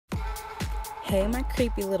Hey, my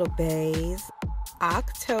creepy little bays.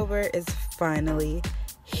 October is finally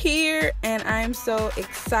here, and I'm so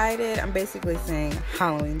excited. I'm basically saying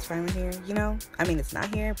Halloween's finally here, you know? I mean, it's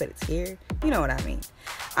not here, but it's here. You know what I mean.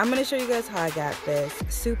 I'm going to show you guys how I got this.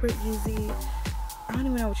 Super easy. I don't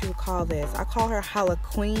even know what you would call this. I call her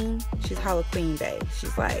Halloqueen. She's Halloqueen Bay.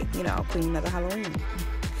 She's like, you know, Queen of the Halloween.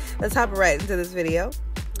 Let's hop right into this video.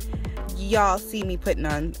 Y'all see me putting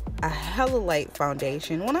on a hella light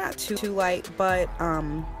foundation. Well, not too light, but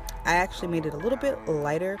I actually made it a little bit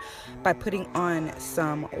lighter by putting on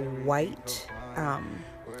some white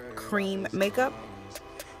cream makeup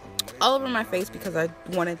all over my face because I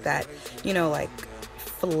wanted that, you know, like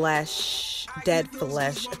flesh, dead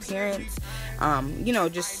flesh appearance. You know,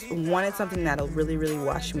 just wanted something that'll really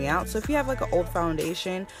wash me out. So if you have like an old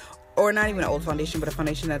foundation, or not even an old foundation, but a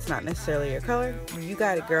foundation that's not necessarily your color, you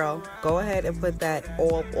got it, girl. Go ahead and put that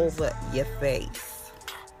all over your face.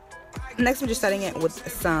 Next, I'm just setting it with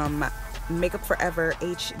some Makeup Forever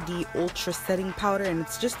HD Ultra Setting Powder, and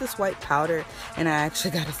it's just this white powder, and I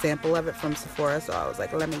actually got a sample of it from Sephora, so I was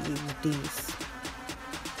like, let me use these.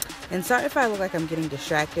 And sorry if I look like I'm getting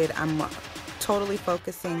distracted. I'm totally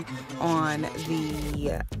focusing on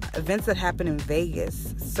the events that happened in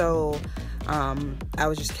Vegas. So I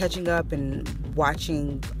was just catching up and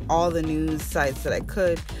watching all the news sites that I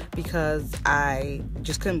could because I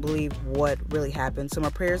just couldn't believe what really happened. So my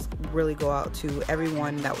prayers really go out to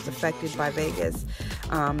everyone that was affected by Vegas,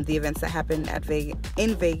 the events that happened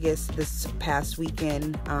in Vegas this past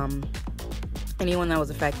weekend. Anyone that was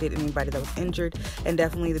affected, anybody that was injured, and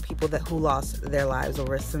definitely the people who lost their lives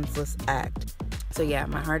over a senseless act. So yeah,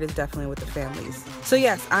 my heart is definitely with the families. So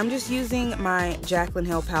yes, I'm just using my Jaclyn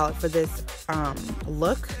Hill palette for this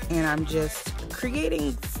look, and I'm just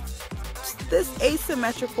creating this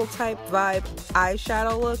asymmetrical type vibe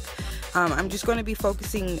eyeshadow look. I'm just going to be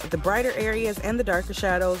focusing the brighter areas and the darker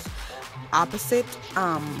shadows opposite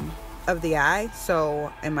of the eye.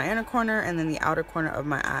 So in my inner corner and then the outer corner of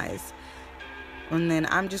my eyes. And then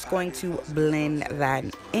I'm just going to blend that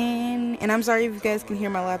in. And I'm sorry if you guys can hear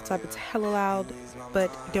my laptop. It's hella loud,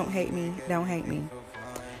 but don't hate me. Don't hate me.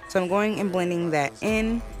 So I'm going and blending that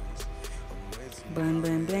in. Blend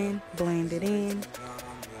it in.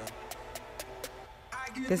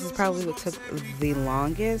 This is probably what took the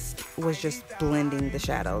longest, was just blending the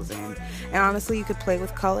shadows in. And honestly, you could play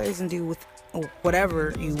with colors and do with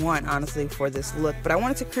whatever you want, honestly, for this look, but I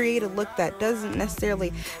wanted to create a look that doesn't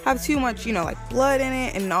necessarily have too much, you know, like blood in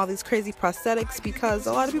it and all these crazy prosthetics, because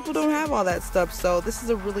a lot of people don't have all that stuff. So this is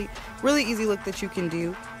a really easy look that you can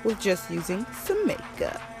do with just using some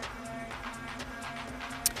makeup.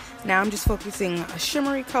 Now I'm just focusing a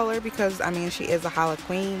shimmery color because, I mean, she is a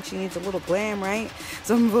Halloqueen. She needs a little glam, right?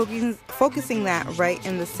 So I'm focusing that right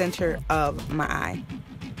in the center of my eye.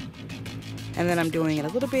 And then I'm doing it a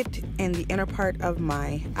little bit in the inner part of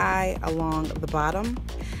my eye along the bottom.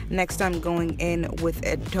 Next, I'm going in with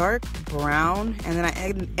a dark brown, and then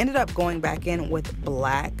I ended up going back in with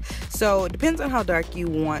black. So it depends on how dark you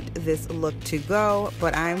want this look to go,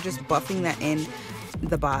 but I'm just buffing that in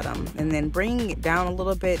the bottom and then bringing it down a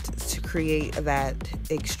little bit to create that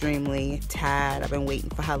extremely tad, I've been waiting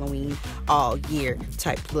for Halloween all year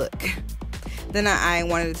type look. Then I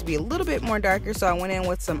wanted it to be a little bit more darker, so I went in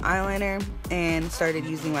with some eyeliner and started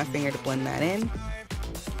using my finger to blend that in.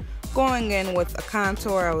 Going in with a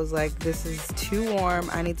contour, I was like, this is too warm,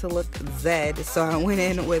 I need to look Zed, so I went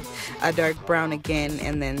in with a dark brown again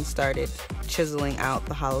and then started chiseling out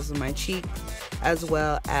the hollows of my cheeks as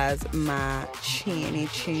well as my chin.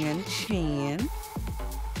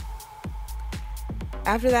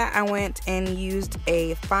 After that, I went and used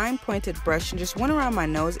a fine pointed brush and just went around my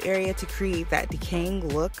nose area to create that decaying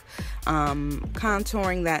look,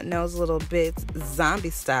 contouring that nose a little bit zombie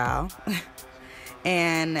style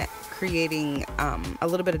and creating a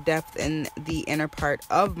little bit of depth in the inner part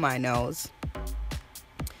of my nose.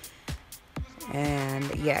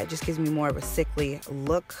 And yeah, it just gives me more of a sickly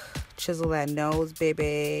look. Chisel that nose,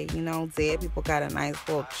 baby. You know, dead people got a nice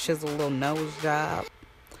little chisel little nose job.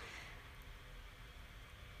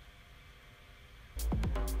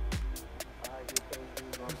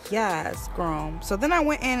 Yes, girl. So then I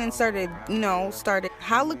went in and started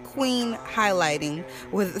Halloqueen highlighting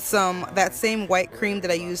with that same white cream that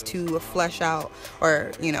I used to flesh out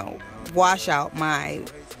or, you know, wash out my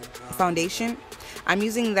foundation. I'm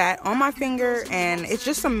using that on my finger, and it's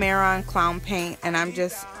just some Maron clown paint, and I'm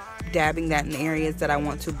just dabbing that in areas that I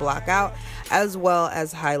want to block out as well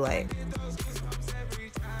as highlight.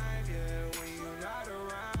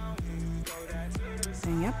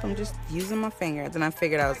 And yep, I'm just using my finger. Then I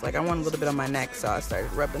figured, I was like, I want a little bit on my neck, so I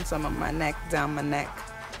started rubbing some of my neck down my neck.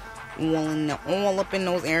 all up in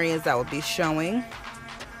those areas that would be showing.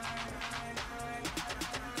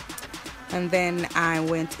 And then I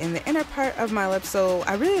went in the inner part of my lips. So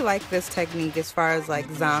I really like this technique as far as like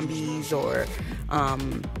zombies or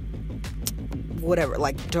whatever,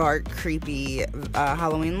 like dark, creepy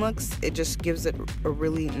Halloween looks. It just gives it a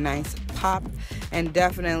really nice pop and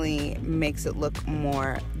definitely makes it look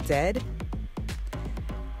more dead.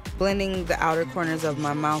 Blending the outer corners of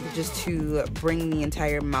my mouth just to bring the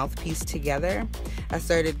entire mouthpiece together. I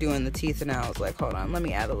started doing the teeth and I was like, hold on, let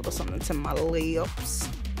me add a little something to my lips.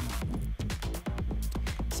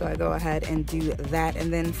 So I go ahead and do that.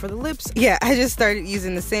 And then for the lips, yeah, I just started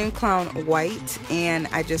using the same clown white and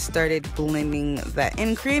I just started blending that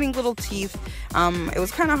and creating little teeth. It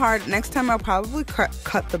was kind of hard. Next time I'll probably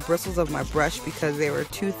cut the bristles of my brush because they were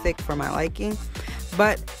too thick for my liking.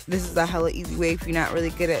 But this is a hella easy way if you're not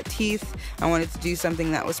really good at teeth. I wanted to do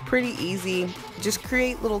something that was pretty easy. Just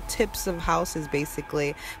create little tips of houses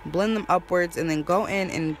basically. Blend them upwards and then go in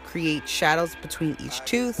and create shadows between each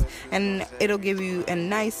tooth. And it'll give you a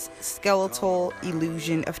nice skeletal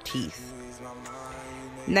illusion of teeth.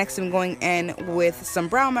 Next, I'm going in with some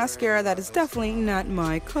brow mascara that is definitely not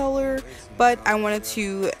my color, but I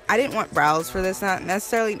didn't want brows for this, not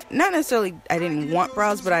necessarily I didn't want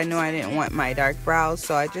brows, but I know I didn't want my dark brows,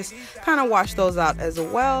 so I just kind of washed those out as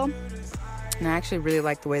well, and I actually really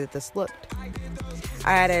like the way that this looked.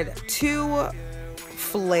 I added 2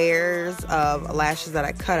 flares of lashes that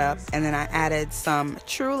I cut up, and then I added some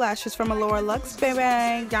true lashes from Allure Luxe, baby.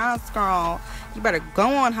 Yes, girl. You better go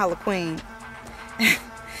on, Halloqueen.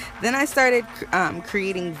 Then I started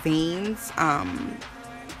creating veins.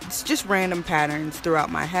 It's just random patterns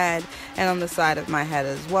throughout my head and on the side of my head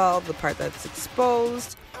as well, the part that's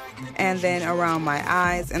exposed, and then around my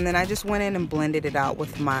eyes. And then I just went in and blended it out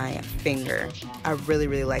with my finger. I really,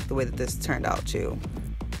 really like the way that this turned out too.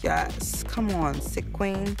 Yes, come on, sick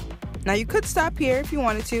queen. Now you could stop here if you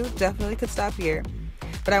wanted to, definitely could stop here.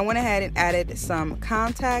 But I went ahead and added some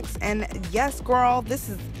contacts, and yes, girl, this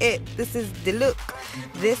is it. This is the look.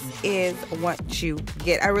 This is what you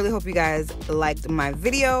get. I really hope you guys liked my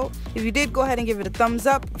video. If you did, go ahead and give it a thumbs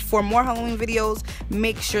up. For more Halloween videos,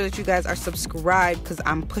 make sure that you guys are subscribed because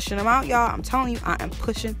I'm pushing them out, y'all. I'm telling you, I am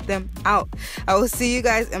pushing them out. I will see you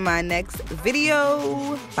guys in my next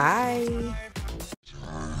video. Bye.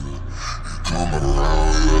 Come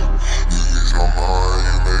around, you ease my mind,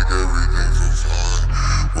 you make everything feel fine.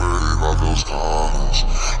 Worry about those comments,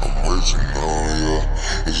 I'm way too numb,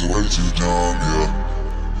 yeah. It's way too dumb, yeah.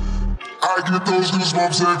 I get those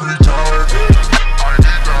goosebumps every time. I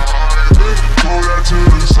need the high, throw that to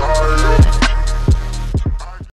the side, yeah.